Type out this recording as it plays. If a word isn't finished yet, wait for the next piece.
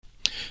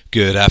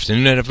Good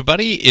afternoon,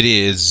 everybody. It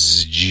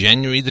is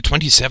January the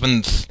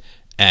 27th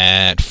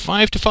at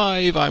 5 to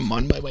 5. I'm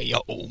on my way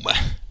home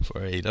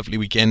for a lovely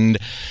weekend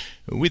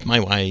with my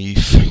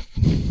wife.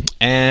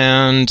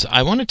 And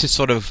I wanted to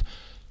sort of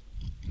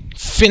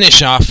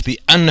finish off the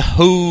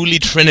unholy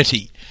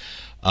trinity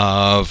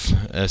of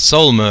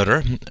soul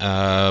murder,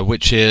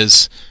 which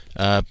is,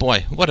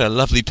 boy, what a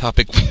lovely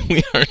topic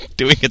we are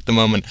doing at the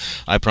moment.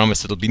 I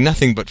promise it'll be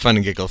nothing but fun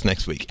and giggles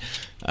next week.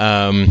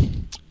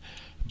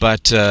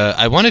 But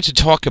I wanted to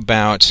talk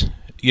about,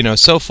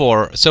 so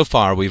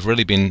far we've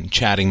really been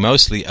chatting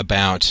mostly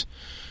about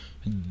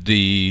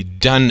the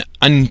done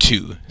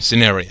unto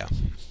scenario.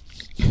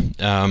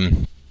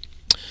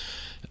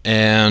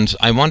 And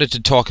I wanted to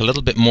talk a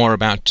little bit more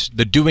about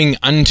the doing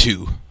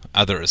unto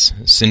others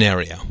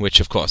scenario, which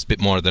of course, a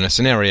bit more than a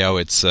scenario,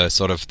 it's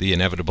sort of the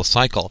inevitable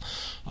cycle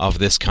of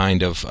this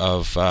kind of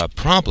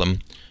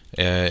problem,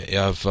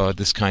 of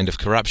this kind of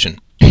corruption.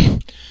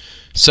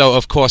 So,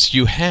 of course,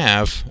 you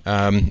have,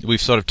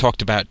 we've sort of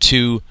talked about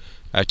two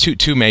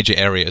major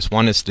areas.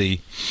 One is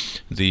the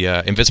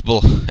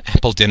invisible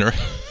apple dinner,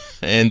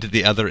 and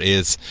the other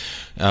is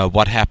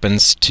what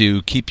happens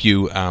to keep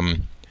you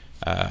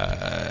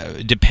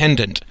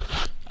dependent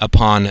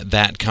upon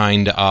that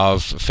kind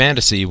of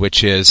fantasy,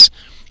 which is,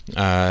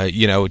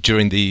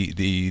 during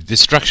the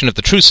destruction of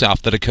the true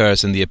self that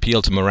occurs in the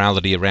appeal to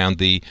morality around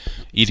the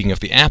eating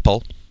of the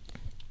apple.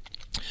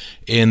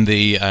 In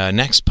the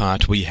next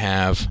part, we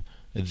have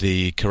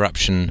the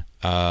corruption,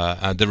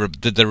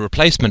 the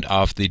replacement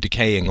of the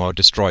decaying or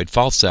destroyed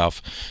false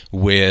self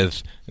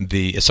with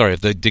the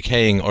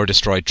decaying or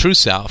destroyed true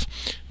self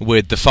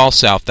with the false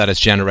self that is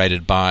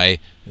generated by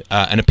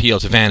an appeal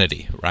to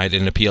vanity, right?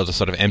 An appeal to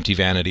sort of empty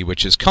vanity,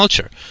 which is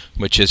culture,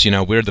 which is,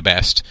 we're the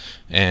best,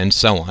 and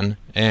so on.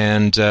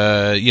 And,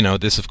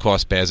 this, of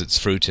course, bears its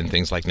fruit in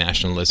things like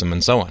nationalism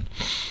and so on.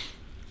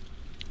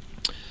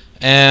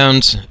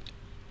 And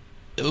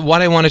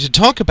what I wanted to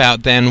talk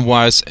about then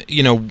was,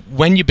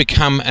 when you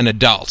become an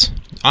adult,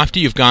 after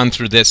you've gone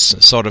through this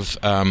sort of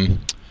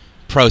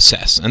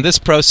process, and this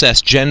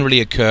process generally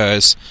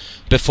occurs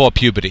before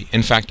puberty.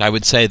 In fact, I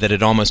would say that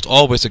it almost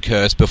always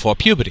occurs before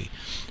puberty.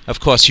 Of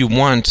course, you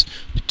want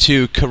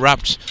to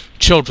corrupt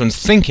children's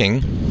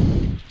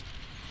thinking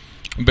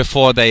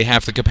before they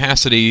have the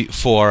capacity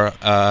for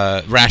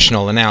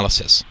rational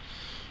analysis.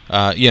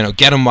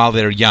 Get them while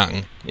they're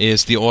young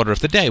is the order of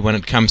the day when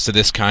it comes to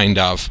this kind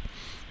of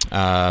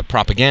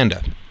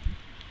propaganda,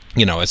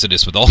 as it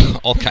is with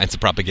all kinds of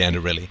propaganda,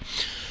 really.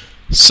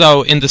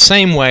 So in the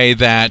same way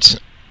that,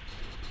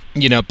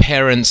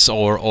 parents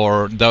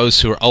or those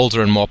who are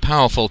older and more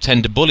powerful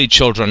tend to bully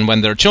children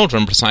when they're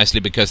children precisely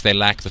because they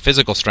lack the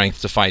physical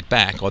strength to fight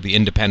back or the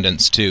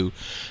independence to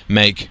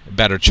make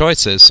better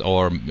choices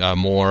or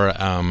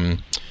to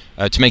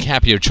make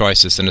happier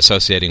choices than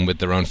associating with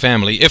their own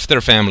family, if their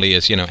family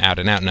is, out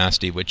and out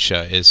nasty, which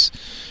is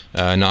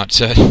not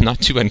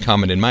too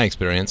uncommon in my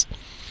experience.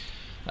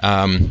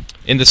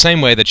 In the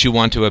same way that you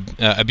want to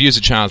abuse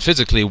a child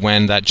physically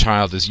when that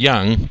child is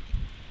young,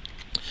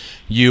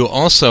 you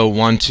also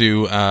want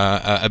to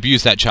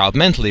abuse that child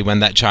mentally when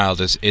that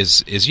child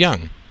is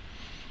young.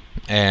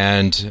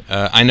 And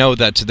I know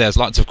that there's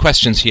lots of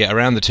questions here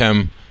around the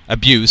term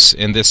abuse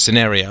in this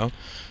scenario.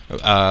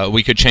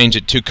 We could change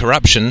it to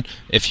corruption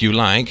if you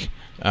like,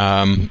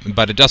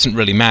 but it doesn't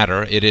really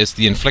matter. It is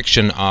the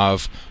infliction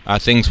of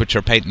things which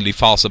are patently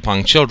false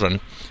upon children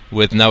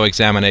with no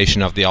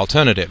examination of the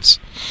alternatives.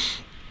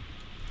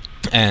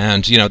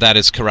 And, that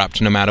is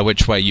corrupt no matter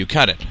which way you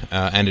cut it.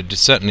 And it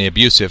is certainly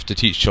abusive to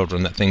teach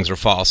children that things are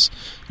false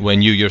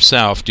when you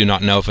yourself do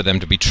not know for them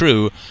to be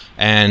true.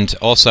 And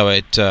also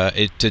it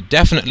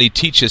definitely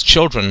teaches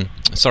children,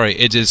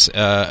 it is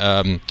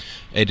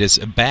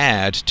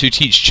bad to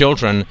teach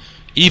children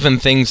even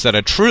things that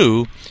are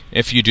true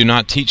if you do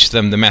not teach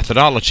them the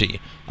methodology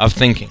of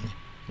thinking.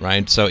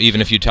 Right? So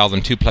even if you tell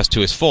them 2 +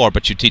 2 is 4,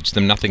 but you teach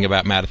them nothing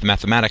about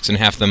mathematics and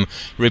have them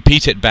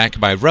repeat it back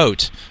by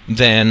rote,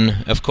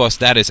 then, of course,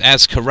 that is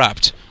as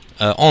corrupt,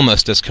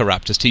 almost as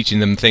corrupt as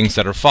teaching them things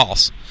that are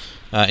false.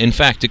 In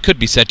fact, it could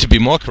be said to be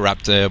more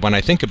corrupt when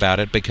I think about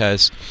it,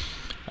 because,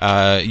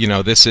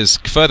 this is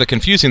further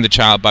confusing the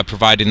child by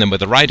providing them with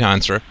the right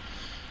answer,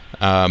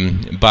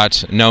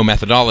 but no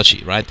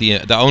methodology, right?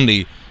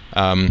 The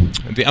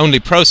only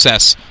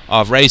process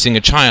of raising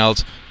a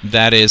child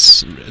that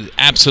is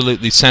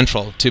absolutely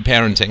central to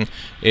parenting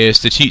is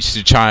to teach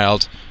the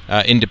child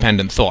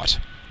independent thought.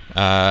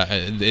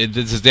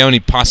 This is the only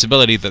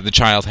possibility that the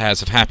child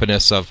has of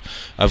happiness, of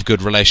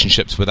good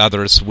relationships with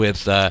others,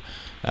 with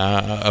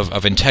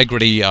of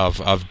integrity,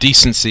 of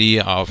decency,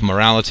 of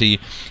morality.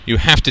 You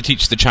have to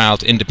teach the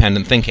child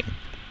independent thinking.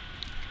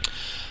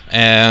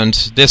 And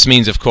this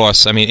means, of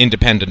course,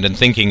 independent and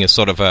thinking is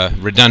sort of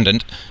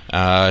redundant,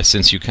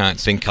 since you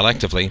can't think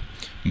collectively.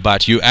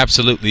 But you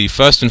absolutely,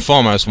 first and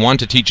foremost,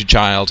 want to teach a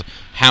child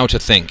how to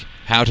think,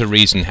 how to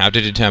reason, how to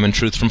determine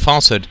truth from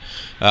falsehood.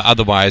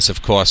 Otherwise,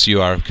 of course,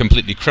 you are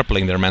completely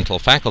crippling their mental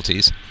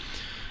faculties.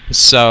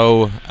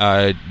 So,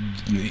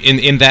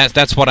 in that,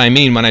 that's what I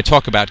mean when I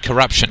talk about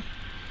corruption.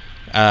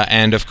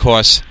 And of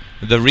course,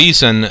 the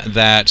reason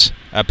that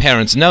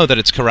parents know that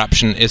it's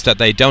corruption is that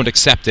they don't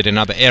accept it in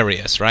other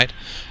areas, right?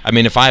 I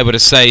mean, if I were to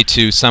say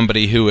to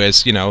somebody who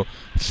is,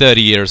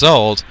 30 years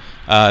old,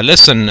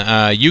 listen,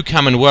 you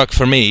come and work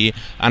for me,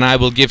 and I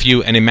will give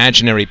you an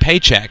imaginary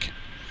paycheck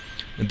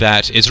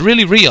that is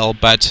really real,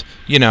 but,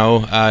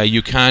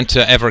 you can't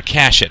ever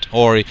cash it,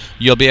 or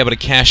you'll be able to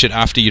cash it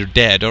after you're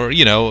dead, or,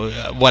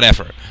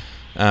 whatever.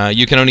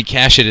 You can only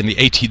cash it in the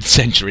 18th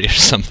century or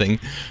something.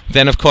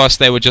 Then, of course,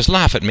 they would just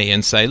laugh at me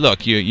and say,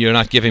 look, you're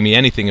not giving me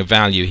anything of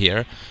value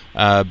here,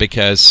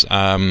 because,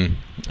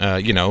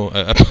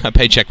 a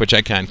paycheck which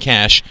I can't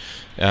cash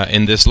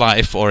in this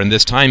life or in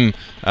this time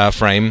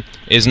frame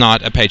is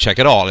not a paycheck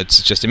at all.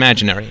 It's just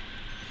imaginary.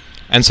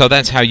 And so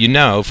that's how you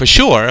know for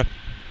sure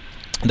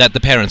that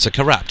the parents are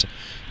corrupt,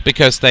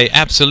 because they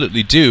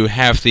absolutely do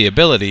have the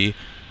ability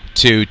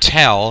to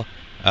tell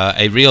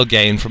a real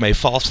gain from a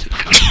false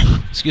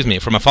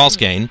from a false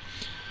gain,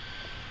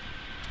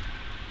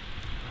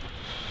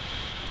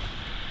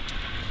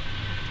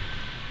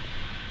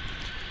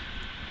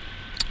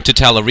 to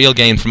tell a real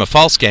gain from a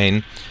false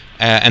gain,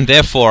 and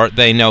therefore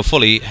they know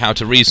fully how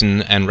to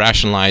reason and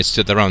rationalize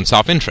to their own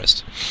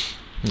self-interest.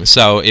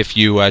 So if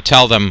you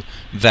tell them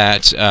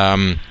that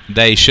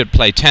they should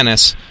play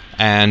tennis,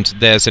 and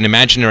there's an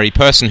imaginary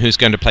person who's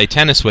going to play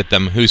tennis with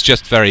them who's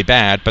just very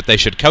bad, but they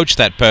should coach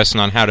that person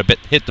on how to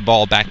hit the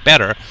ball back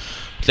better,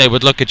 they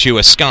would look at you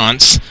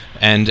askance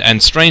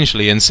and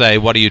strangely and say,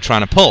 what are you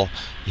trying to pull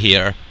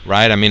here,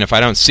 right? I mean, if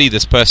I don't see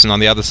this person on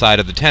the other side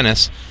of the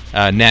tennis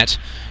net,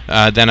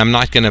 then I'm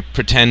not going to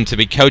pretend to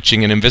be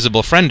coaching an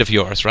invisible friend of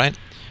yours, right?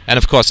 And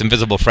of course,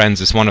 invisible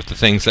friends is one of the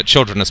things that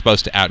children are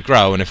supposed to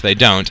outgrow, and if they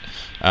don't,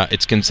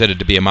 it's considered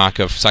to be a mark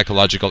of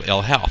psychological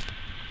ill health.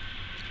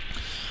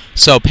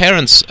 So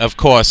parents, of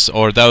course,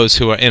 or those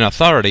who are in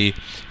authority,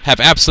 have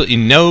absolutely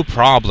no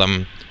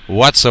problem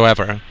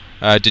whatsoever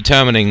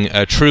determining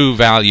true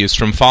values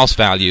from false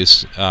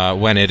values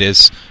when it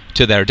is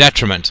to their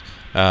detriment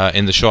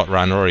in the short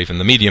run or even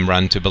the medium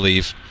run to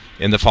believe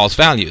in the false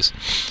values.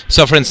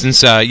 So, for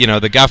instance,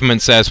 the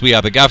government says, we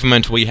are the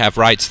government, we have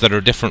rights that are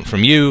different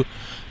from you,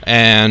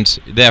 and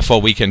therefore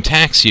we can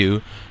tax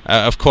you.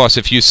 Of course,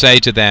 if you say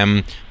to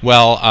them,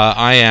 well,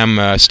 I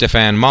am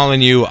Stefan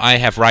Molyneux, I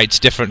have rights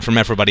different from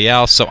everybody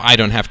else, so I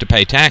don't have to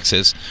pay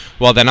taxes,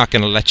 well, they're not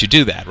going to let you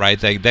do that, right?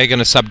 They're going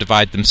to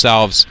subdivide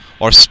themselves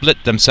or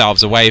split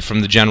themselves away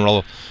from the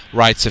general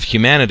rights of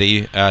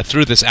humanity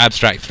through this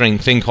abstract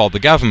thing called the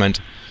government.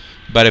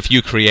 But if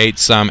you create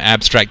some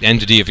abstract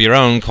entity of your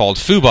own called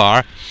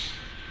FUBAR,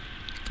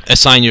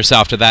 assign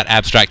yourself to that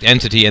abstract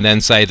entity, and then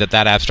say that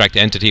that abstract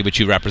entity which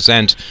you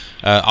represent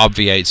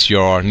obviates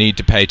your need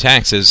to pay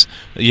taxes,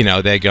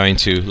 they're going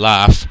to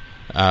laugh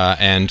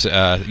and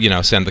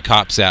send the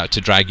cops out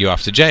to drag you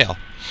off to jail.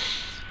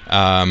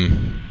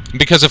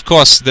 Because of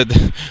course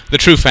the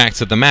true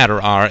facts of the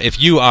matter are,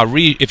 if you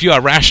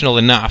are rational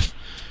enough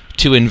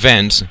to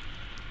invent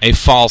a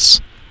false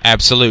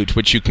absolute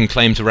which you can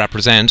claim to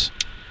represent,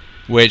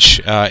 which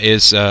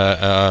is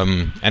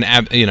the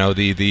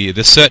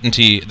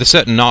certainty, the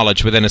certain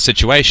knowledge within a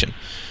situation,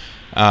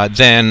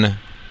 then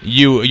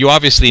you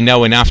obviously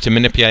know enough to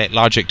manipulate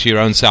logic to your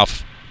own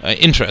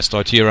self-interest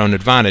or to your own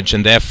advantage,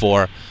 and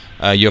therefore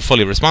you're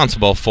fully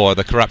responsible for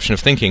the corruption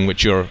of thinking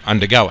which you're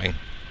undergoing.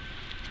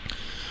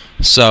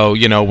 So,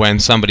 when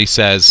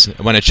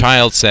a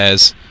child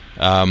says,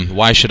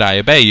 why should I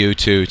obey you,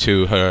 to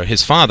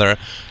his father,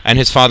 and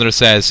his father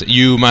says,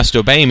 you must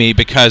obey me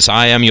because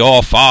I am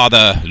your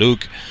father,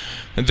 Luke,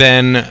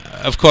 then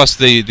of course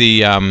the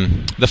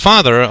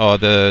father, or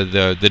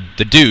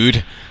the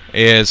dude,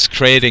 is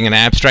creating an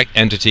abstract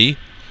entity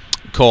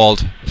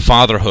called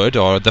fatherhood,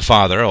 or the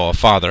father, or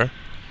father,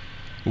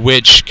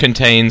 which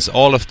contains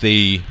all of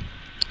the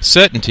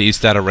certainties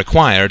that are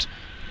required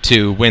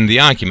to win the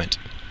argument.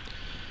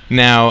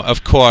 Now,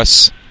 of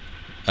course,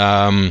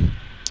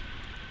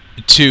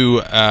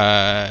 to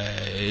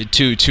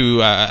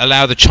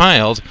allow the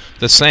child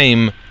the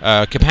same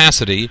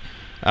capacity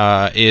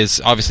is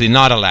obviously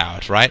not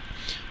allowed, right?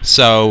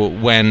 So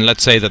when,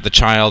 let's say that the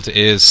child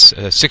is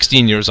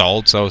 16 years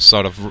old, so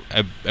sort of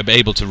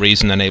able to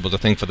reason and able to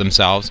think for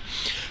themselves,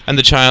 and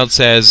the child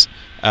says,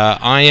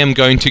 I am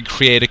going to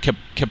create a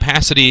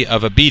capacity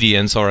of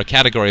obedience, or a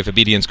category of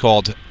obedience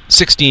called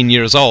 16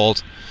 years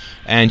old,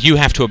 and you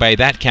have to obey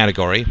that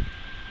category,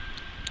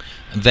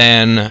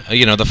 then,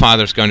 the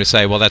father's going to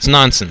say, well, that's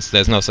nonsense.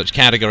 There's no such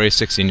category,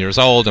 16 years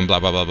old, and blah,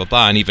 blah, blah, blah,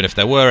 blah, and even if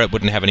there were, it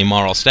wouldn't have any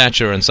moral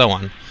stature, and so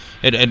on.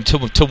 And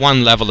to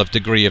one level of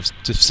degree of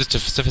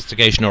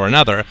sophistication or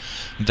another,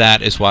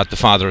 that is what the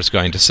father is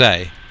going to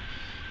say.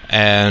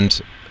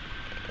 And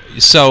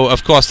so,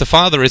 of course, the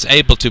father is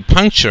able to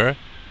puncture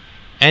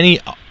any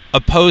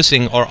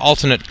opposing or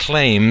alternate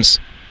claims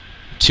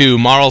to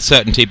moral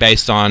certainty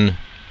based on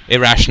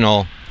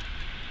irrational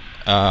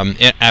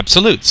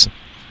absolutes.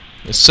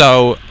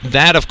 So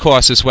that, of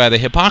course, is where the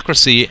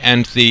hypocrisy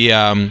and the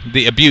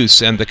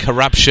abuse and the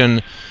corruption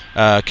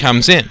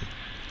comes in.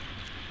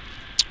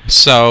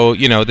 So,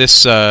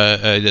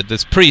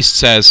 this priest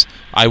says,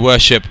 I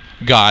worship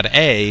God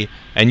A,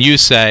 and you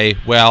say,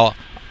 well,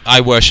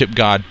 I worship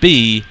God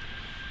B,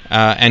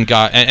 and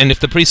if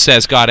the priest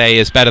says God A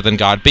is better than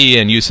God B,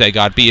 and you say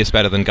God B is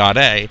better than God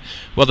A,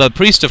 well, the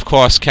priest, of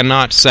course,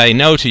 cannot say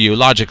no to you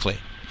logically.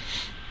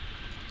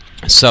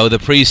 So the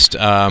priest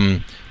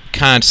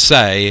can't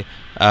say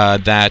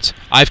that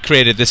I've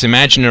created this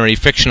imaginary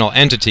fictional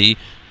entity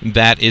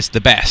that is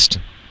the best.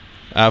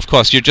 Of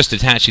course, you're just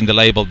attaching the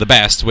label the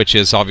best, which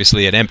is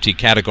obviously an empty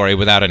category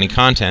without any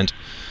content.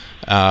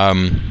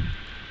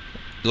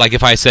 Like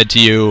if I said to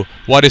you,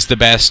 what is the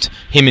best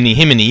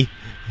himini,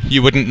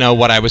 you wouldn't know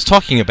what I was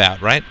talking about,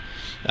 right?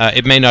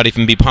 It may not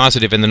even be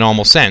positive in the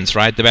normal sense,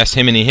 right? The best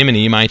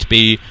himini might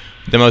be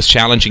the most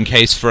challenging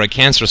case for a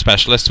cancer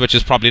specialist, which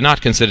is probably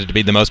not considered to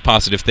be the most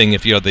positive thing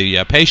if you're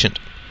the patient.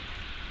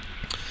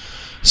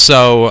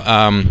 So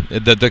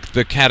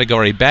the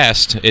category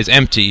best is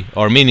empty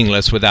or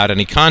meaningless without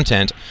any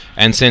content,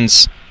 and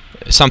since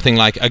something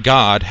like a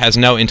god has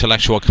no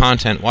intellectual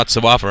content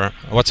whatsoever,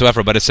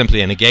 but is simply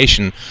a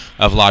negation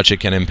of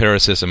logic and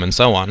empiricism and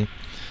so on,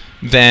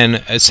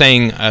 then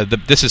saying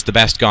this is the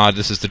best god,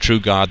 this is the true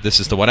god,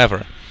 this is the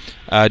whatever,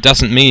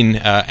 doesn't mean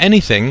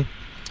anything,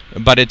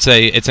 but it's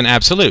an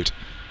absolute.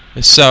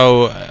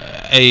 So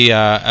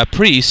a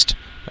priest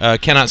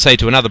cannot say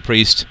to another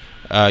priest,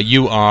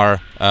 your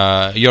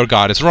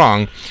God is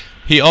wrong.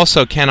 He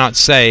also cannot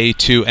say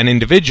to an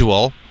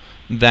individual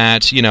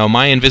that,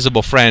 my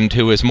invisible friend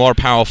who is more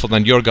powerful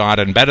than your God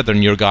and better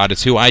than your God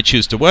is who I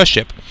choose to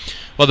worship.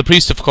 Well, the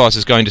priest, of course,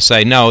 is going to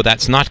say, no,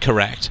 that's not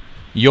correct.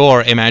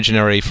 Your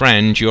imaginary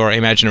friend, your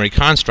imaginary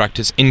construct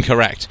is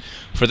incorrect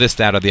for this,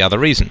 that, or the other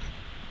reason.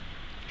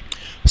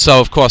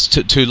 So, of course,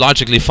 to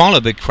logically follow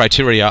the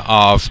criteria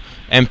of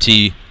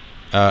empty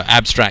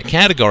abstract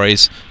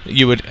categories,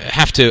 you would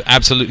have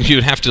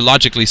to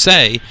logically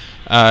say,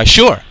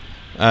 sure,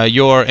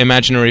 your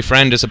imaginary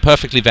friend is a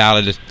perfectly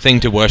valid thing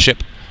to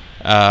worship,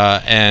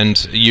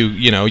 and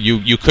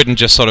you couldn't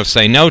just sort of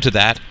say no to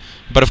that.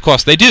 But of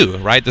course they do,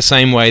 right? The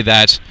same way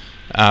that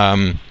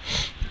a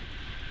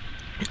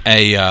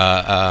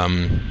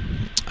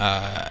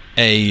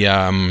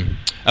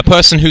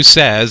person who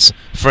says,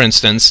 for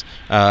instance,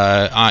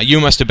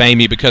 you must obey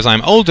me because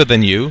I'm older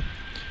than you,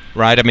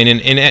 right? I mean,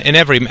 in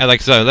every,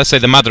 like, so let's say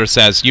the mother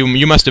says,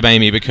 you must obey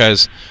me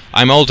because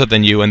I'm older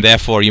than you, and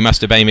therefore you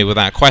must obey me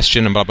without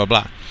question, and blah, blah,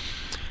 blah.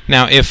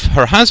 Now, if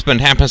her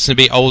husband happens to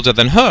be older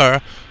than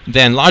her,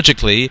 then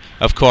logically,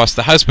 of course,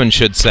 the husband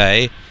should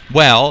say,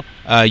 well,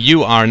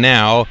 you are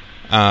now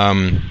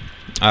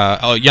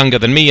younger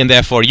than me, and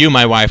therefore you,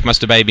 my wife,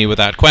 must obey me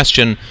without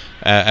question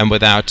and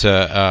without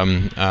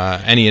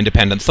any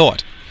independent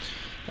thought.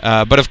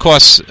 But of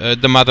course,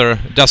 the mother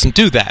doesn't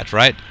do that,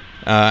 right?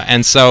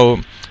 And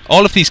so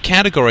all of these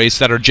categories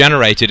that are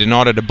generated in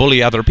order to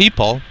bully other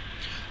people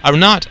are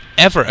not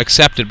ever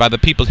accepted by the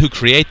people who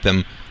create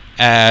them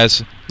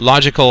as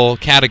logical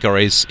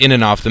categories in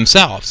and of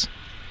themselves,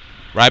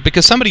 right?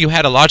 Because somebody who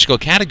had a logical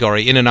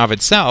category in and of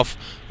itself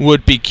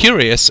would be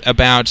curious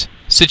about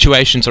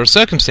situations or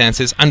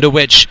circumstances under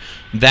which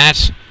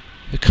that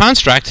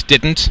construct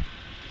didn't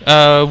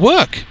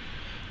work,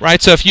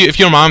 right? So if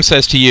your mom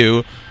says to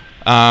you,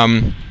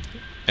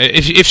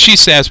 if she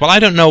says, well, I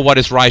don't know what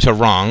is right or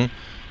wrong,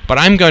 but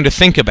I'm going to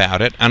think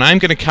about it, and I'm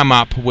going to come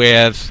up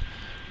with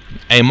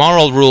a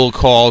moral rule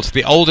called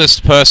the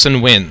oldest person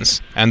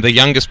wins, and the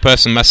youngest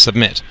person must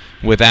submit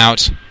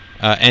without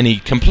any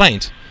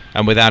complaint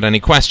and without any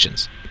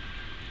questions.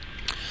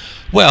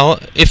 Well,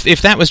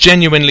 if that was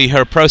genuinely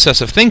her process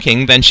of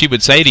thinking, then she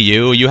would say to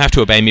you, you have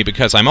to obey me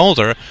because I'm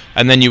older,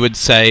 and then you would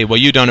say, well,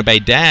 you don't obey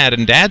Dad,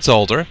 and Dad's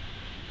older,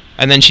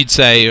 and then she'd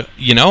say,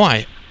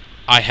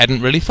 I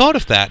hadn't really thought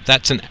of that.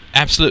 That's an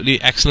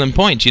absolutely excellent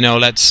point.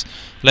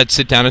 Let's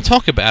sit down and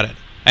talk about it.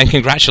 And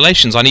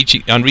congratulations on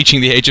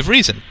reaching the age of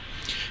reason.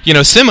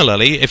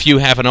 Similarly, if you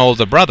have an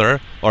older brother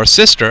or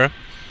sister,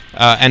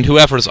 and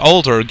whoever is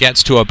older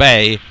gets to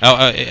obeys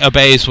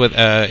with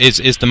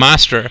is the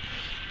master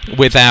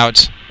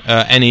without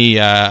any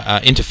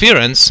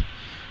interference,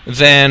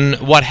 then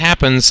what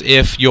happens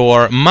if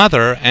your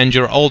mother and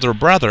your older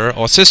brother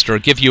or sister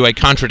give you a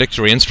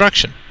contradictory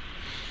instruction?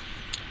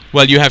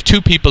 Well, you have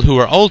two people who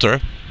are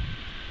older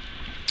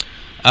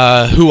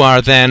who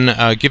are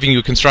then giving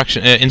you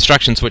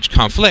instructions which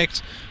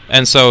conflict,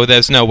 and so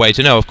there's no way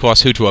to know, of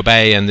course, who to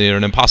obey, and they're in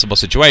an impossible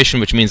situation,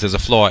 which means there's a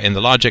flaw in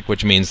the logic,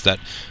 which means that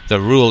the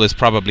rule is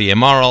probably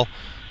immoral.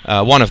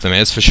 One of them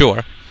is, for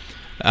sure.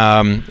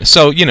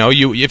 So,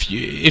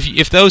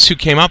 if those who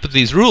came up with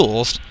these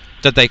rules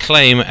that they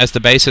claim as the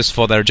basis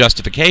for their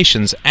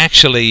justifications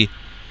actually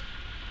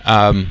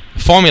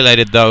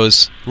formulated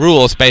those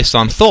rules based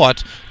on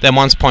thought, then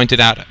once a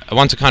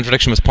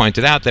contradiction was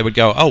pointed out, they would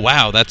go, oh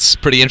wow, that's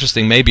pretty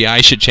interesting, maybe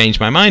I should change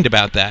my mind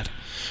about that.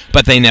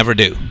 But they never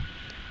do.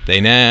 They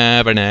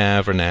never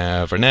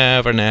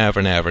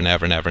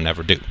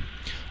do.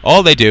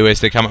 All they do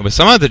is they come up with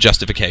some other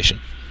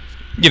justification.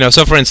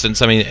 So for instance,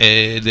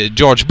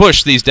 George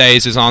Bush these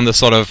days is on the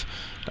sort of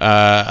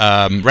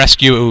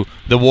rescue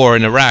the war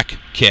in Iraq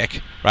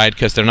kick, right?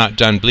 Because they're not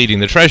done bleeding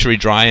the treasury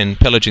dry and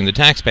pillaging the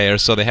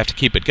taxpayers, so they have to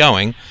keep it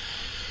going.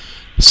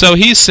 So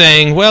he's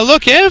saying, well,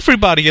 look,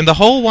 everybody in the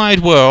whole wide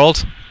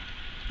world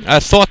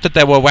thought that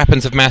there were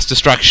weapons of mass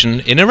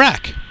destruction in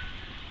Iraq.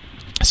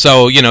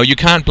 So, you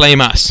can't blame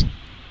us.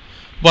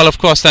 Well, of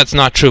course, that's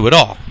not true at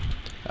all.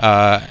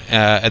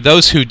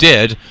 Those who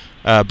did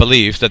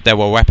believe that there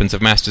were weapons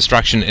of mass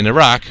destruction in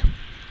Iraq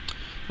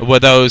were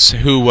those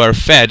who were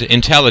fed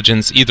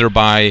intelligence either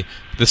by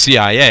the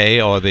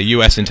CIA or the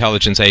U.S.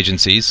 intelligence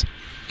agencies,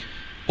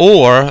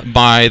 or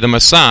by the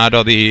Mossad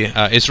or the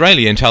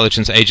Israeli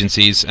intelligence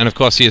agencies. And of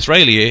course the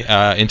Israeli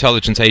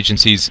intelligence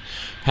agencies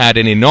had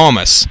an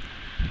enormous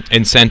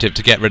incentive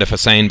to get rid of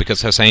Hussein,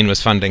 because Hussein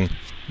was funding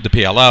the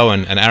PLO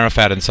and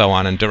Arafat and so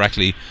on, and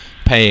directly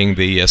paying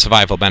the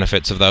survival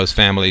benefits of those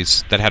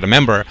families that had a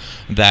member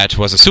that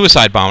was a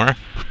suicide bomber,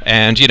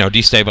 and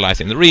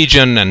destabilizing the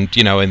region. And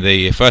in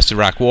the first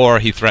Iraq War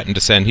he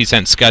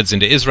sent Scuds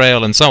into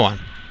Israel and so on.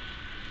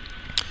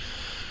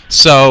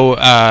 So,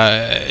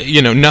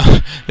 no,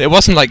 it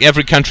wasn't like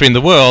every country in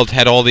the world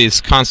had all these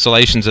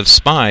constellations of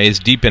spies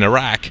deep in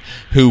Iraq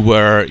who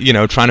were,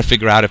 trying to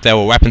figure out if there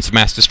were weapons of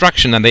mass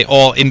destruction, and they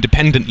all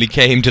independently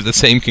came to the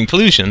same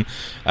conclusion.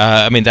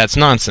 That's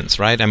nonsense,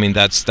 right?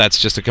 That's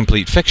just a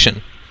complete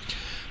fiction.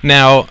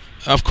 Now,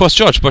 of course,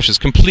 George Bush is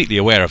completely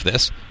aware of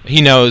this.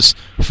 He knows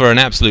for an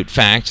absolute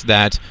fact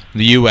that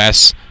the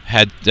U.S.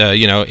 had,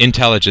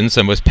 intelligence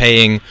and was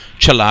paying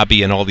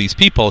Chalabi and all these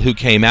people who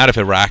came out of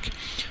Iraq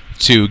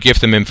to give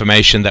them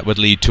information that would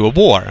lead to a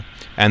war,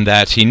 and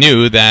that he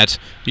knew that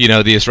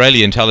the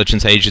Israeli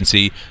intelligence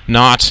agency,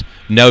 not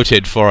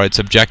noted for its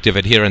objective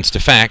adherence to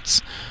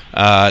facts,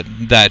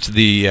 that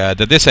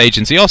this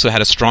agency also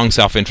had a strong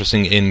self-interest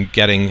in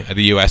getting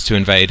the U.S. to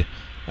invade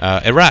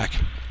Iraq.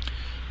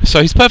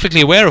 So he's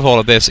perfectly aware of all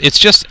of this. It's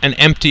just an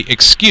empty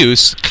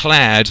excuse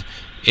clad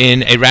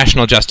in a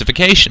rational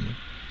justification.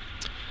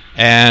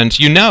 And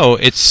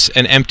it's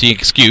an empty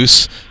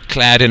excuse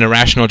clad in a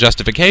rational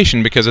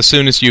justification, because as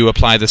soon as you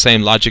apply the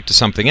same logic to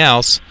something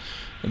else,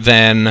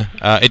 then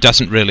it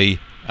doesn't really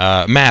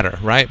matter,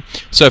 right?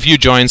 So if you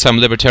join some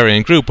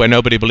libertarian group where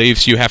nobody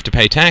believes you have to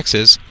pay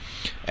taxes,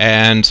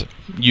 and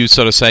you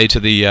sort of say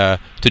to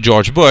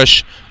George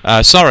Bush,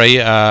 sorry,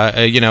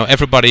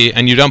 everybody,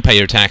 and you don't pay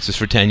your taxes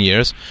for 10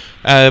 years,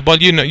 so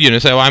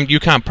you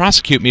can't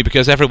prosecute me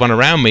because everyone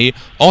around me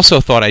also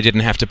thought I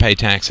didn't have to pay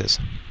taxes.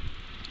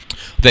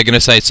 They're going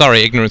to say,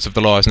 sorry, ignorance of the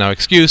law is no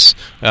excuse.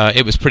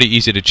 It was pretty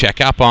easy to check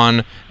up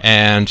on,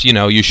 and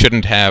you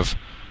shouldn't have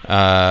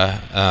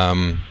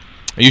taken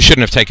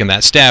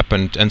that step,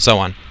 and so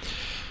on.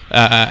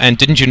 And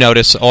didn't you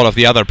notice all of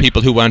the other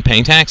people who weren't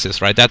paying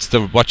taxes, right? That's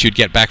what you'd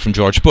get back from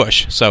George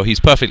Bush. So he's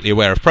perfectly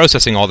aware of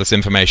processing all this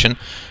information.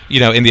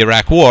 In the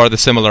Iraq War, the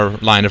similar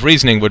line of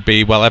reasoning would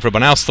be, well,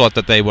 everyone else thought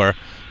that they were,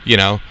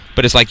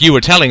 but it's like you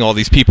were telling all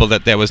these people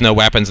that there was no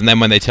weapons, and then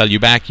when they tell you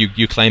back,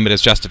 you claim it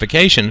as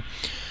justification.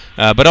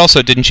 But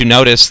also, didn't you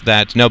notice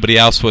that nobody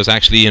else was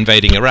actually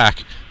invading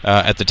Iraq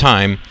at the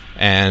time,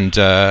 and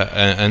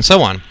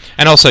so on?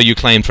 And also, you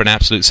claimed for an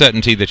absolute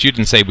certainty that you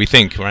didn't say we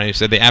think, right? You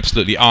said they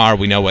absolutely are.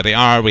 We know where they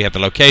are. We have the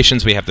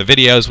locations. We have the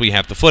videos. We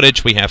have the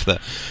footage. We have the,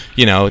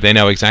 they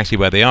know exactly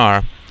where they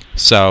are.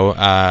 So,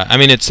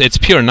 it's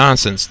pure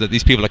nonsense that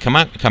these people are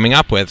coming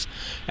up with,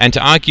 and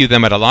to argue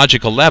them at a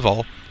logical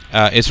level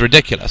is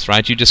ridiculous,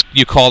 right?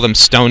 You call them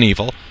stone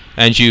evil,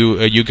 and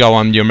you go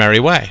on your merry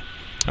way.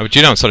 But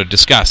you don't sort of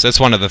discuss. That's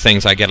one of the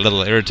things I get a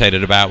little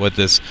irritated about with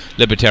this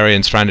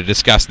libertarians trying to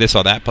discuss this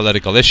or that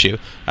political issue.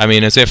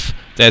 As if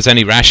there's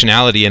any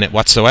rationality in it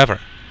whatsoever.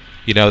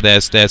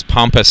 There's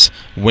pompous,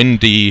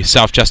 windy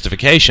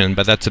self-justification,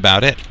 but that's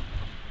about it.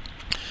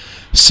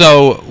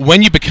 So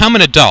when you become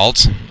an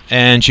adult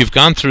and you've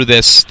gone through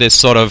this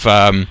sort of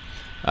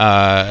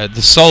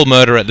the soul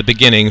murder at the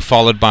beginning,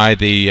 followed by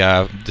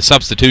the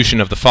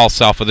substitution of the false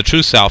self for the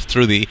true self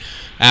through the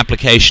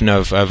application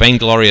of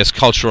vainglorious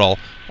cultural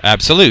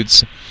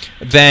absolutes,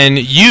 then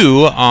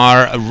you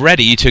are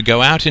ready to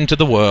go out into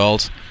the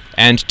world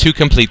and to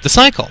complete the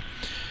cycle.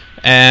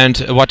 And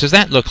what does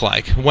that look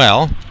like?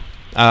 Well,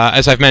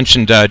 as I've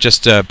mentioned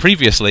just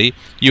previously,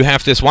 you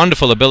have this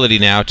wonderful ability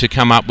now to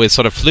come up with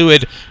sort of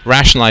fluid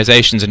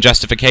rationalizations and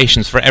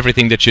justifications for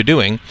everything that you're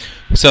doing,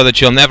 so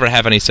that you'll never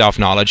have any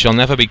self-knowledge, you'll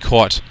never be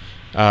caught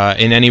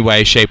in any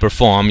way, shape, or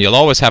form. You'll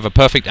always have a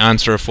perfect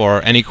answer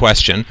for any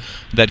question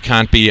that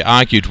can't be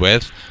argued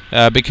with,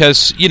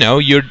 because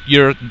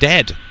you're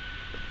dead.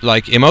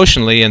 Like,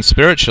 emotionally and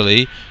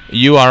spiritually,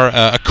 you are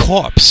a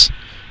corpse.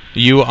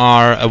 You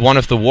are one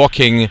of the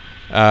walking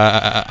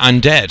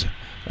undead.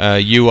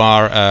 You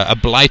are a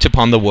blight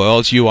upon the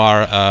world. You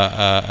are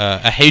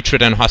a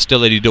hatred and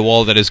hostility to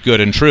all that is good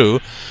and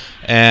true.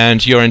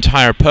 And your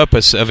entire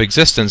purpose of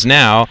existence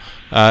now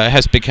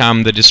has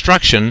become the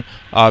destruction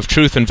of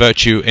truth and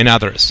virtue in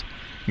others.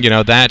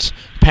 That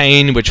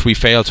pain which we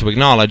fail to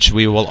acknowledge,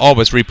 we will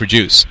always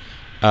reproduce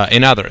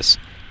in others.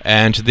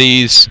 And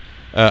these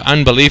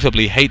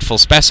unbelievably hateful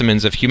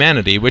specimens of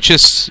humanity, which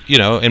is,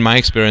 in my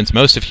experience,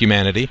 most of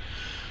humanity,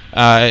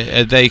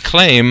 they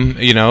claim,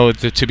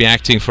 to be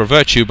acting for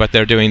virtue, but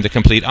they're doing the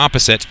complete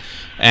opposite.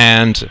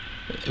 And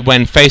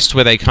when faced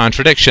with a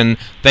contradiction,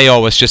 they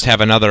always just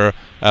have another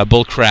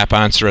bullcrap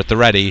answer at the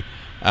ready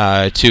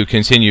to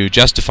continue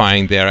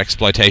justifying their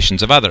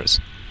exploitations of others.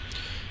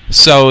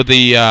 So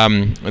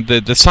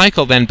the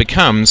cycle then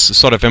becomes,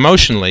 sort of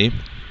emotionally,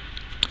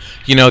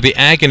 the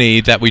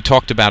agony that we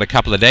talked about a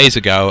couple of days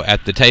ago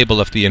at the table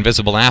of the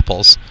invisible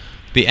apples,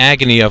 the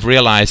agony of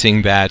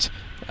realizing that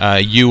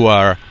you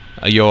are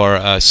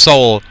your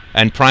sole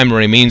and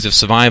primary means of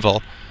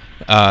survival.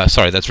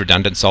 Sorry, that's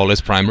redundant. Soul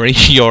is primary.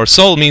 Your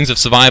sole means of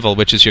survival,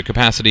 which is your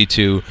capacity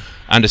to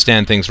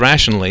understand things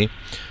rationally,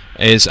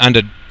 is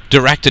under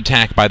direct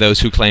attack by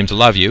those who claim to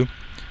love you.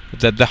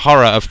 The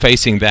horror of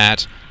facing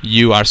that,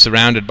 you are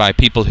surrounded by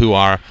people who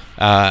are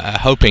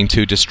hoping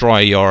to destroy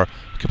your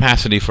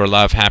capacity for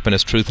love,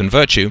 happiness, truth, and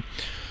virtue,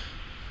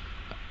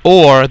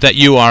 or that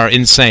you are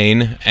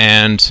insane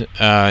and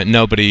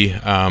nobody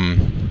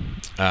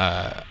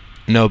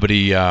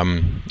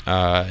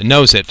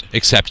knows it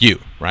except you,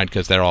 right?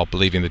 Because they're all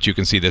believing that you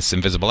can see this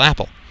invisible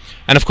apple.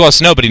 And of course,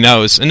 nobody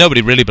knows, and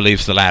nobody really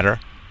believes the latter.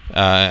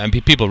 And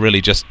people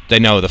really they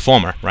know the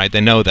former, right?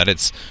 They know that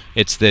it's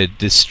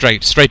the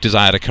straight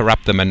desire to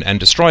corrupt them and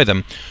destroy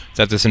them,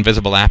 that this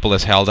invisible apple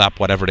is held up,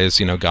 whatever it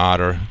is, God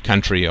or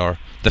country or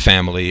the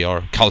family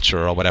or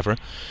culture or whatever.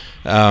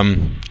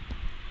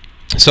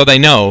 So they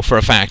know for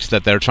a fact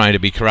that they're trying to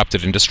be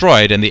corrupted and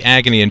destroyed, and the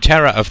agony and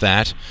terror of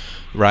that,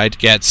 right,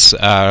 gets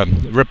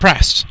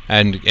repressed,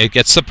 and it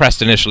gets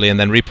suppressed initially and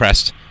then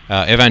repressed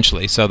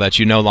eventually, so that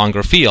you no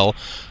longer feel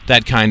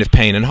that kind of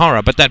pain and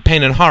horror. But that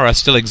pain and horror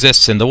still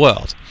exists in the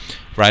world,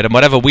 right? And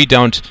whatever we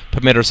don't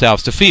permit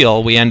ourselves to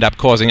feel, we end up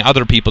causing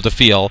other people to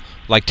feel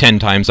like 10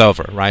 times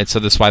over, right? So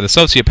that's why the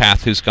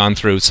sociopath who's gone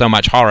through so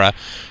much horror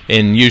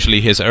in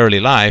usually his early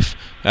life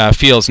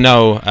feels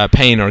no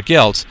pain or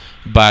guilt,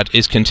 but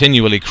is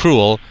continually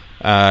cruel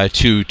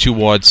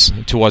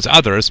towards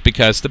others,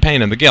 because the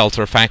pain and the guilt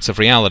are facts of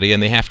reality,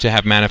 and they have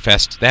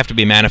to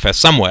be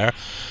manifest somewhere,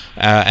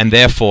 and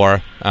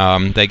therefore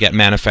they get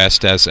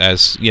manifest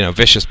as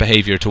vicious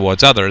behavior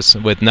towards others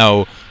with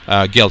no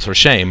guilt or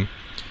shame.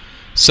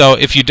 So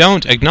if you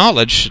don't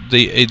acknowledge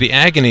the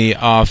agony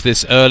of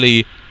this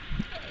early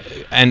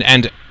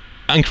and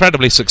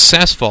incredibly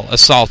successful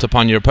assault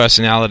upon your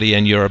personality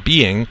and your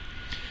being,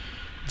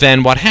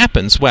 then what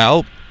happens?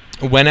 Well,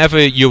 whenever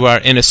you are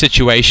in a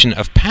situation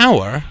of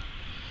power,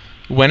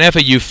 whenever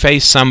you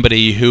face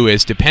somebody who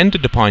is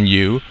dependent upon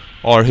you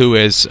or who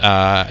is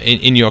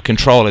in your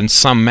control in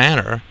some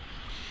manner,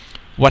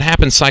 what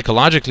happens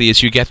psychologically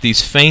is you get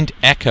these faint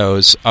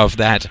echoes of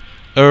that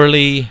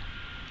early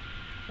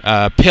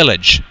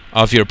pillage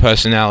of your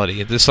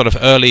personality, this sort of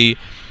early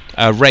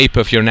rape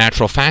of your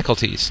natural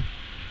faculties.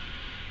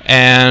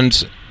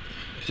 And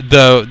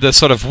the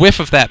sort of whiff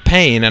of that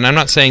pain, and I'm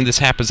not saying this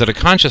happens at a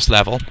conscious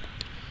level,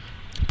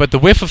 but the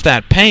whiff of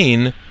that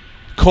pain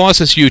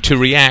causes you to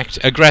react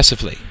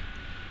aggressively.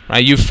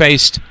 Right? You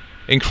faced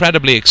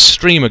incredibly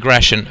extreme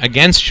aggression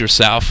against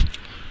yourself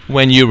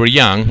when you were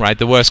young, right?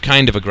 The worst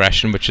kind of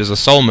aggression, which is a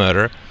soul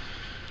murder.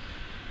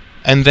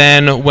 And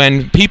then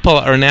when people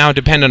are now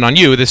dependent on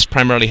you, this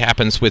primarily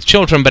happens with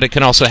children, but it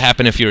can also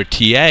happen if you're a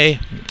TA.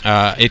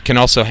 It can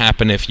also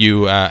happen if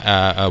you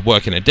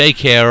work in a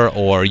daycare,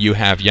 or you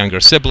have younger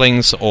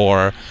siblings,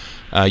 or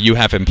you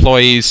have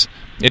employees.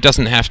 It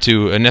doesn't have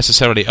to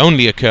necessarily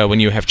only occur when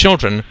you have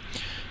children,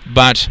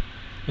 but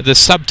the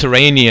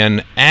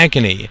subterranean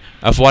agony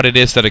of what it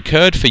is that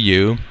occurred for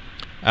you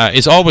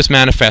is always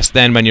manifest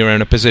then when you're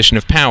in a position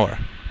of power.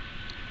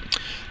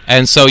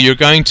 And so you're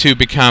going to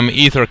become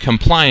either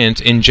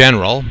compliant in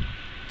general,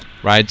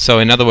 right? So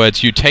in other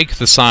words, you take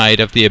the side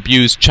of the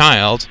abused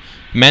child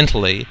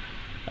mentally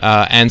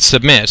and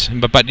submit,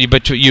 but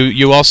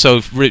you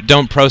also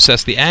don't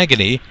process the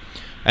agony,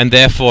 and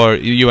therefore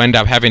you end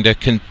up having to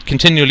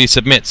continually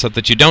submit so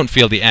that you don't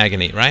feel the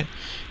agony, right?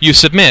 You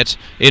submit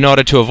in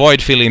order to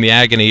avoid feeling the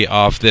agony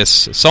of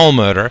this soul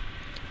murder,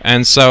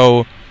 and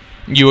so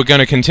you are going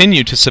to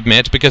continue to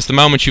submit, because the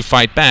moment you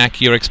fight back,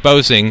 you're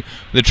exposing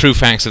the true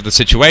facts of the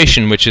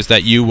situation, which is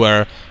that you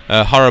were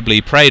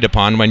horribly preyed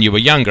upon when you were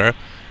younger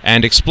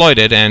and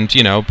exploited, and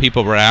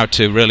people were out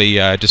to really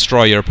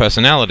destroy your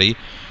personality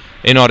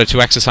in order to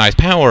exercise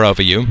power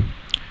over you.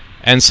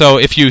 And so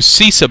if you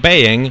cease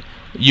obeying,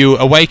 you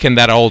awaken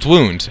that old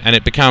wound, and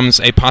it becomes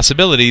a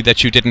possibility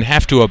that you didn't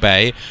have to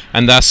obey,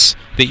 and thus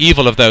the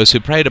evil of those who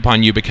preyed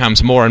upon you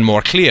becomes more and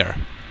more clear.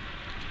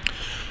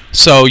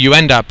 So you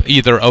end up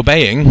either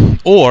obeying,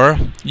 or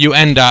you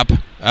end up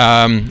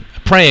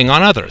preying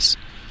on others,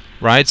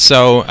 right?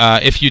 So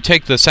if you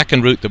take the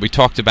second route that we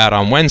talked about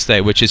on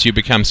Wednesday, which is you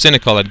become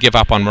cynical and give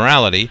up on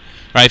morality,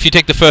 right? If you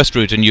take the first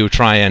route and you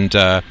try and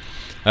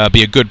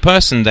be a good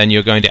person, then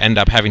you're going to end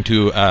up having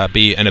to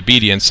be an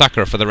obedient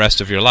sucker for the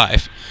rest of your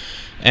life.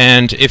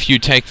 And if you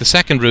take the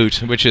second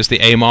route, which is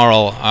the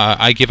amoral,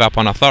 I give up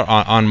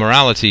on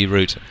morality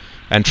route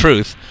and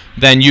truth,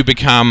 then you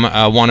become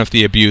one of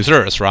the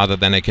abusers rather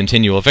than a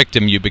continual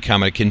victim. You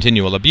become a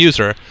continual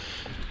abuser,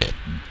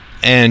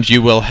 And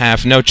you will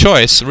have no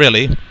choice,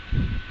 really,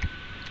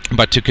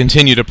 but to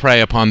continue to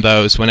prey upon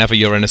those whenever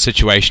you're in a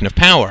situation of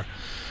power.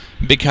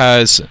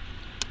 Because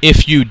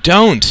if you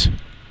don't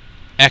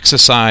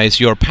exercise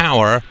your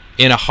power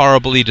in a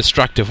horribly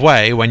destructive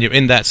way when you're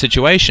in that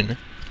situation,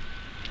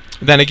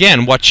 then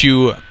again, what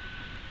you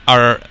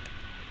are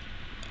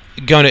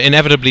going to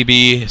inevitably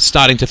be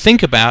starting to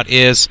think about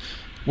is,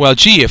 well,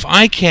 gee, if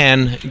I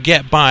can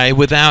get by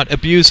without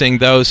abusing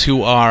those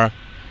who are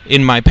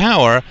in my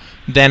power,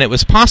 then it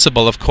was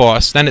possible, of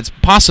course, then it's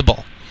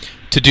possible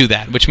to do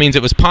that, which means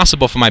it was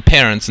possible for my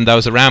parents and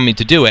those around me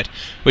to do it,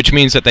 which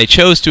means that they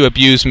chose to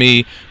abuse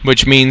me,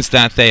 which means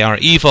that they are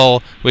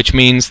evil, which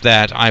means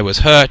that I was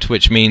hurt,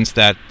 which means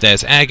that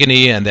there's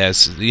agony, and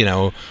there's,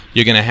 you're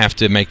going to have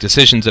to make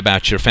decisions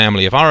about your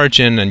family of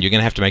origin, and you're going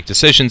to have to make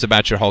decisions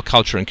about your whole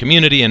culture and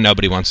community, and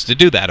nobody wants to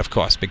do that, of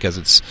course, because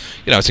it's,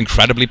 it's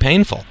incredibly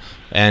painful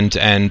and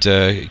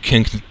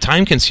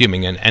time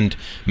consuming and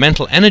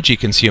mental energy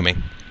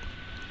consuming.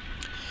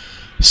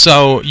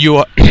 So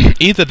you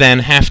either then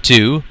have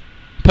to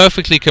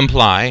perfectly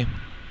comply,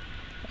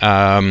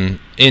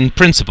 in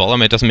principle. I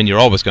mean, it doesn't mean you're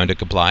always going to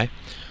comply,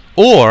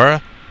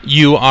 or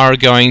you are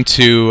going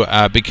to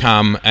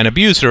become an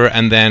abuser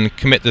and then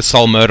commit the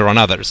soul murder on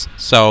others.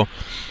 So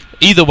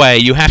either way,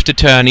 you have to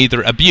turn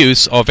either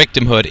abuse or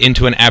victimhood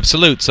into an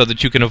absolute so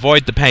that you can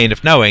avoid the pain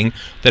of knowing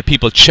that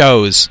people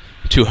chose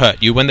to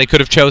hurt you when they could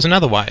have chosen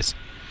otherwise.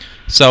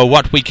 So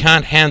what we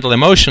can't handle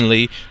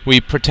emotionally,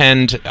 we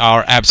pretend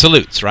are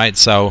absolutes, right?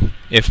 So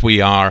if we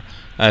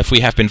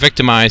have been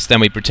victimized, then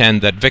we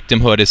pretend that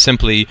victimhood is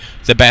simply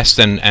the best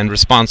and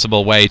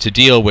responsible way to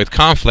deal with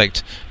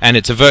conflict, and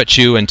it's a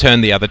virtue, and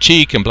turn the other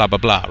cheek, and blah blah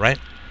blah, right?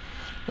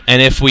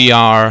 And if we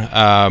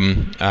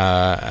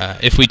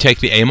take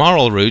the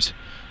amoral route,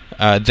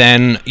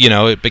 then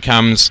it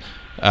becomes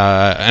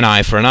an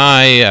eye for an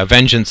eye,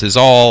 vengeance is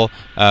all,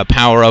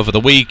 power over the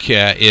weak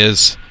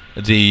is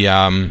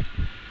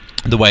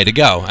the way to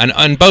go.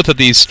 And both of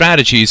these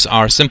strategies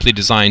are simply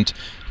designed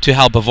to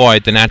help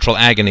avoid the natural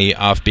agony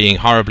of being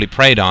horribly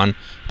preyed on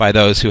by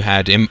those who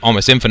had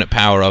almost infinite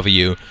power over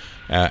you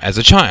as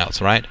a child,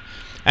 right?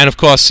 And of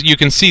course, you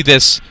can see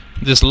this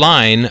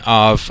line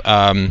of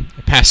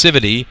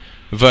passivity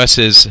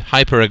versus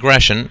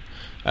hyper-aggression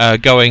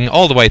going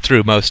all the way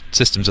through most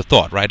systems of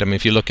thought, right? I mean,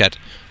 if you look at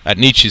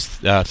Nietzsche's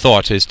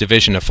thought, his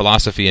division of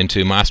philosophy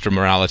into master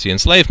morality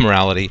and slave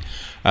morality,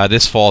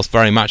 this falls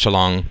very much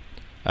along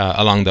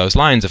those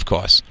lines, of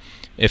course.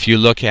 If you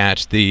look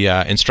at the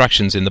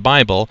instructions in the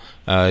Bible,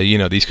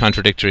 these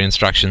contradictory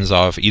instructions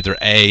of either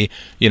A,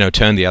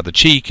 turn the other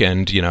cheek,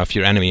 and, if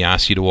your enemy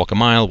asks you to walk a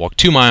mile, walk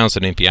 2 miles,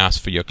 and if he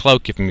asks for your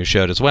cloak, give him your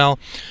shirt as well.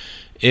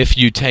 If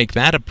you take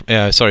that,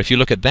 if you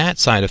look at that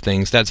side of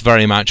things, that's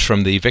very much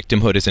from the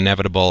victimhood is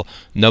inevitable,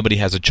 nobody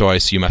has a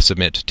choice, you must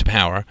submit to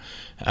power.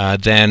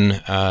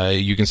 Then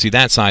you can see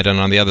that side, and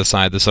on the other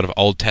side, the sort of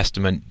Old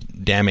Testament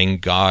damning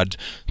God,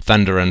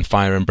 thunder and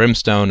fire and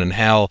brimstone and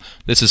hell.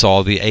 This is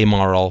all the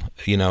amoral,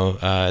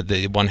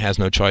 the one has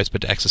no choice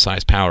but to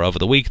exercise power over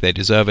the weak. They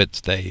deserve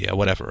it, they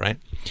whatever, right?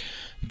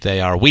 They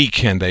are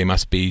weak and they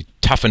must be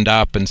toughened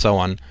up and so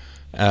on.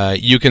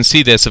 You can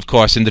see this, of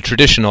course, in the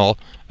traditional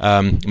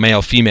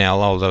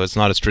male-female, although it's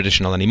not as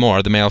traditional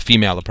anymore, the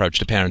male-female approach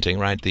to parenting,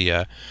 right?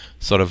 The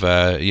sort of,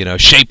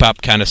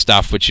 shape-up kind of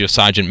stuff, which your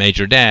sergeant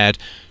major dad,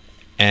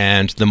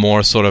 and the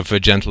more sort of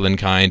gentle and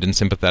kind and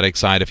sympathetic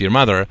side of your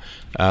mother,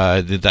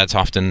 that's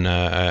often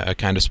a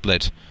kind of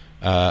split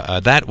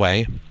that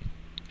way.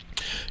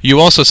 You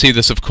also see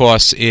this, of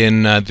course,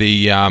 in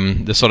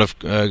the sort of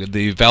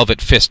the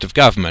velvet fist of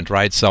government,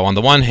 right? So on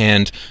the one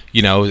hand,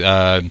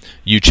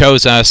 you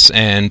chose us,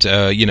 and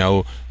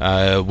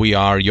we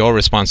are your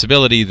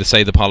responsibility.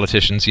 Say the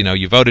politicians,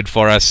 you voted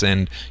for us,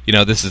 and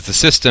this is the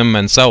system,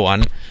 and so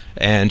on.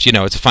 And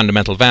it's a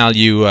fundamental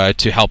value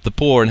to help the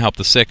poor and help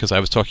the sick, as I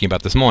was talking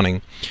about this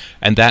morning.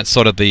 And that's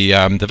sort of the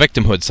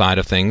victimhood side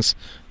of things.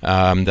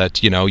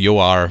 That you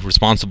are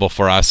responsible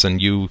for us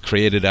and you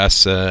created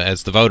us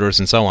as the voters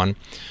and so on,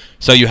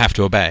 so you have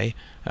to obey.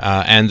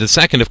 And the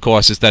second, of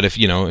course, is that if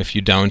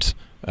you don't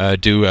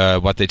do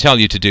what they tell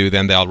you to do,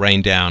 then they'll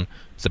rain down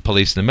the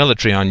police and the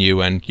military on you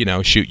and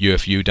shoot you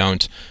if you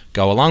don't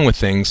go along with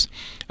things.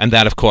 And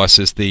that, of course,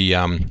 is the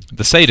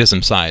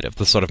sadism side of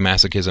the sort of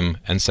masochism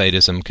and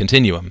sadism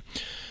continuum.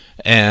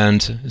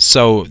 And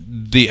so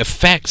the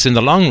effects in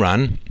the long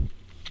run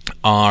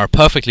are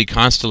perfectly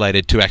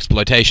constellated to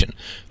exploitation,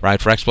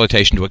 right? For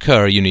exploitation to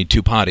occur, you need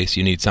two parties.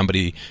 You need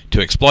somebody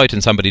to exploit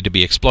and somebody to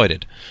be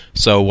exploited.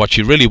 So what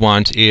you really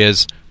want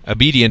is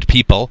obedient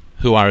people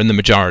who are in the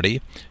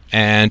majority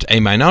and a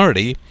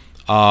minority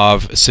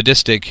of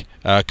sadistic,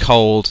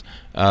 cold,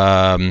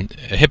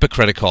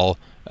 hypocritical,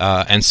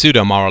 and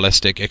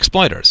pseudo-moralistic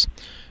exploiters.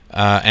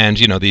 And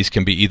these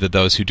can be either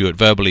those who do it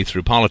verbally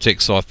through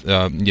politics or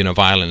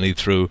violently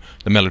through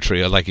the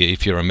military, or like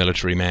if you're a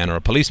military man or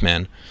a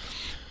policeman.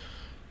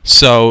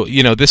 So,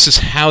 this is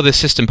how the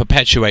system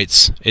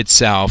perpetuates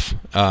itself,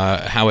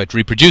 how it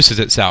reproduces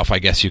itself, I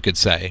guess you could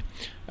say.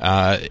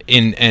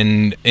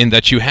 in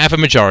that you have a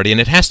majority,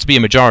 and it has to be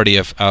a majority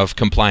of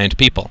compliant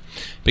people,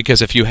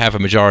 because if you have a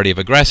majority of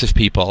aggressive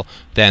people,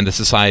 then the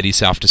society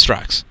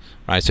self-destructs.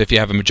 Right, so if you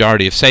have a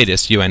majority of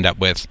sadists, you end up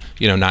with,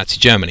 Nazi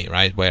Germany,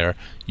 right, where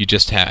you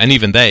just have, and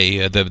even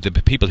they,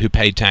 the people who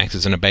paid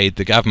taxes and obeyed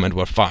the government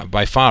were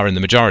by far in the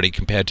majority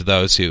compared to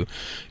those who,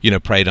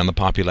 preyed on the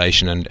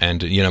population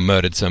and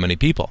murdered so many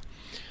people.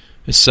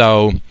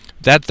 So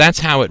that's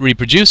how it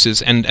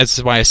reproduces, and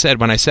that's why I said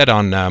when I said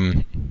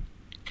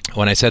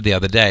the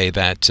other day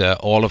that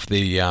all of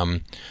the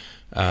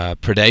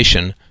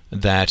predation,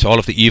 that all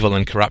of the evil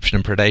and corruption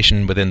and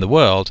predation within the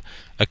world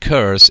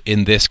occurs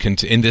in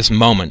this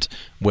moment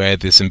where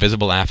this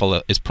invisible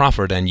apple is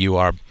proffered, and you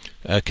are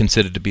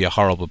considered to be a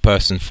horrible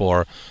person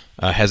for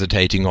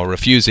hesitating or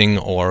refusing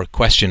or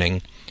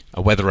questioning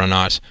whether or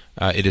not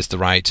it is the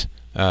right,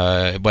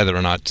 whether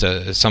or not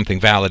something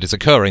valid is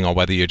occurring, or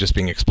whether you're just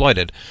being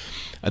exploited.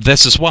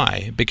 This is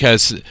why,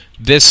 because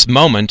this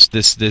moment,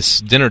 this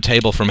dinner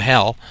table from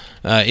hell,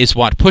 is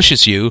what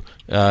pushes you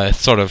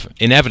sort of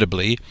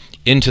inevitably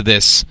into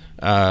this,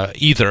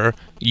 either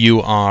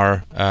you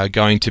are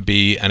going to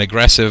be an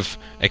aggressive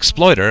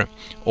exploiter,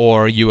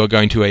 or you are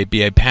going to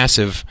be a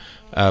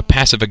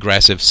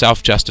passive-aggressive,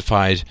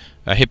 self-justified,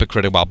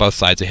 hypocritical, well, both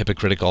sides a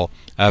hypocritical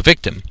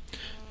victim.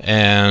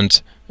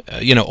 And,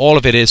 all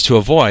of it is to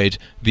avoid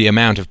the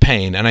amount of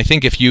pain. And I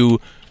think if you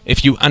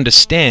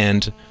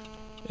understand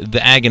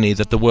the agony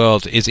that the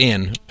world is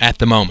in at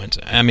the moment,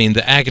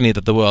 the agony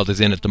that the world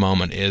is in at the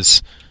moment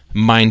is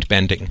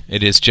mind-bending.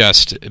 It is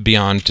just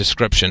beyond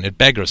description. It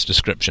beggars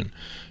description.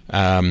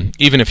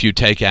 Even if you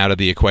take out of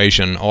the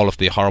equation all of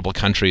the horrible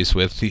countries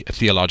with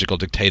theological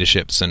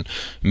dictatorships and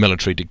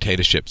military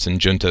dictatorships and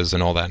juntas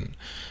and all that,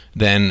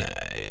 then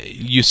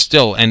you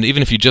still, and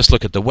even if you just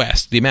look at the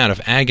West, the amount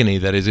of agony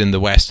that is in the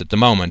West at the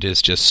moment is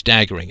just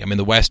staggering.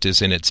 The West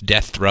is in its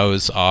death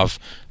throes of,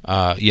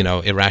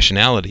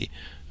 irrationality.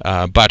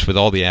 But with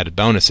all the added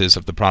bonuses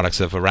of the products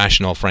of a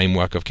rational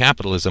framework of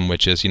capitalism,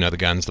 which is, the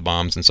guns, the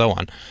bombs, and so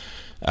on,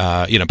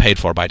 paid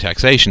for by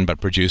taxation,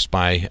 but produced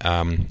by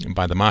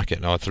the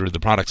market, or through the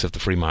products of the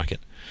free market.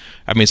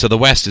 So the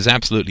West is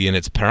absolutely in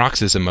its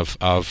paroxysm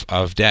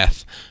of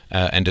death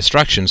and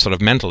destruction, sort of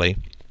mentally.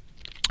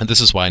 And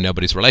this is why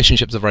nobody's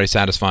relationships are very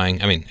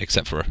satisfying.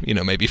 Except for,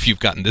 maybe if you've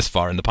gotten this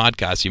far in the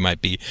podcast, you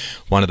might be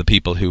one of the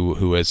people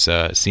who has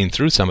seen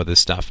through some of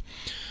this stuff.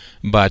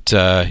 But,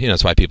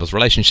 it's why people's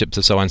relationships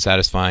are so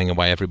unsatisfying, and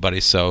why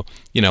everybody's so,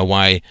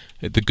 why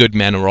the good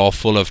men are all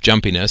full of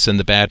jumpiness and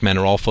the bad men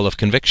are all full of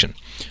conviction.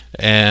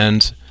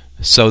 And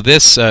so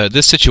this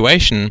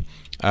situation,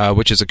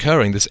 which is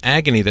occurring, this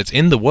agony that's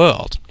in the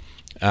world,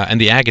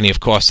 and the agony, of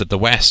course, that the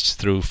West,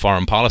 through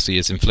foreign policy,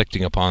 is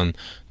inflicting upon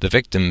the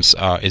victims,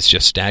 is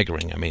just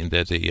staggering.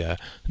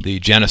 The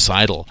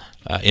genocidal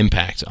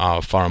impact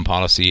of foreign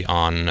policy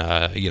on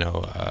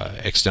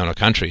external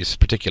countries,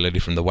 particularly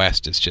from the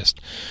West, is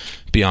just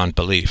beyond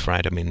belief,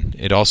 right?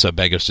 It also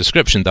beggars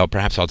description, though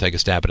perhaps I'll take a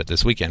stab at it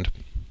this weekend.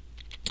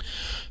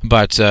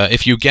 But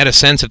if you get a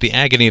sense of the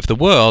agony of the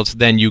world,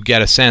 then you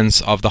get a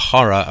sense of the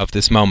horror of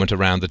this moment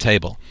around the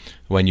table,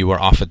 when you are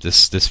offered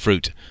this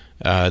fruit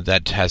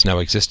that has no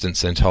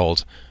existence, and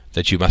told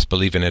that you must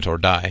believe in it or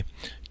die,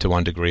 to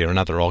one degree or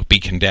another, or be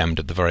condemned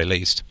at the very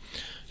least.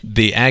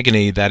 The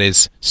agony that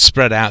is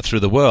spread out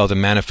through the world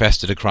and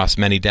manifested across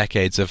many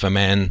decades of a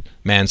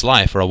man's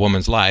life, or a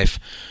woman's life,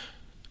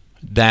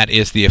 that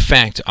is the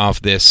effect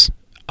of this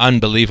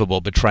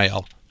unbelievable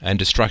betrayal and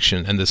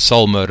destruction and the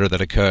soul murder that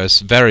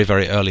occurs very,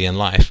 very early in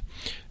life.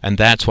 And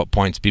that's what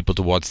points people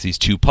towards these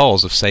two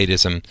poles of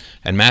sadism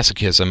and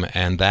masochism,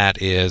 and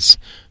that is,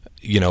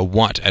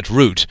 what at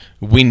root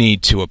we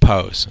need to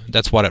oppose.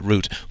 That's what at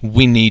root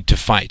we need to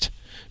fight.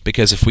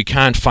 Because if we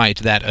can't fight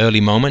that early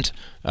moment,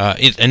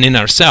 and in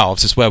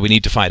ourselves is where we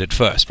need to fight it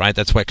first, right?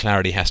 That's where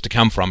clarity has to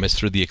come from, is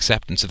through the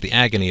acceptance of the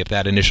agony of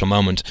that initial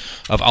moment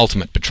of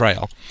ultimate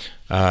betrayal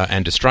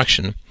and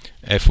destruction.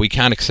 If we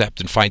can't accept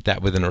and fight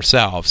that within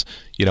ourselves,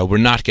 we're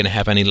not going to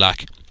have any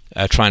luck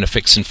trying to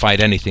fix and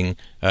fight anything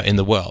in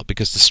the world,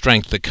 because the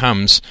strength that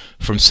comes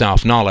from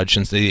self-knowledge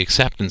and the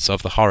acceptance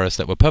of the horrors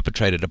that were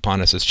perpetrated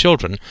upon us as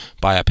children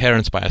by our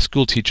parents, by our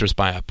school teachers,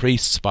 by our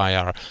priests, by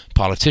our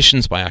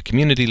politicians, by our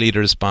community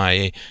leaders,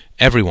 by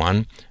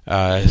everyone,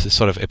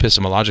 sort of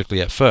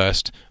epistemologically at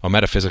first, or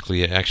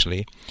metaphysically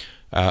actually,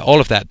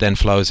 all of that then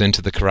flows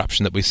into the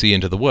corruption that we see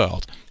into the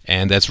world.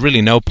 And there's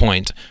really no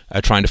point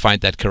trying to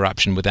fight that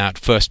corruption without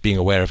first being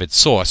aware of its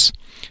source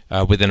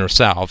within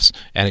ourselves,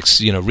 and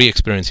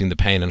re-experiencing the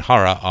pain and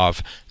horror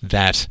of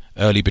that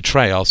early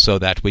betrayal, so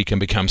that we can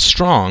become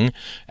strong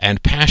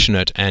and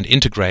passionate and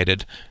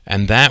integrated,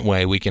 and that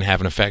way we can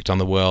have an effect on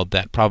the world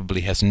that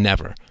probably has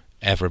never,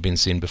 ever been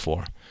seen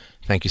before.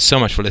 Thank you so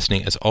much for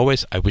listening. As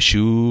always, I wish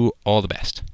you all the best.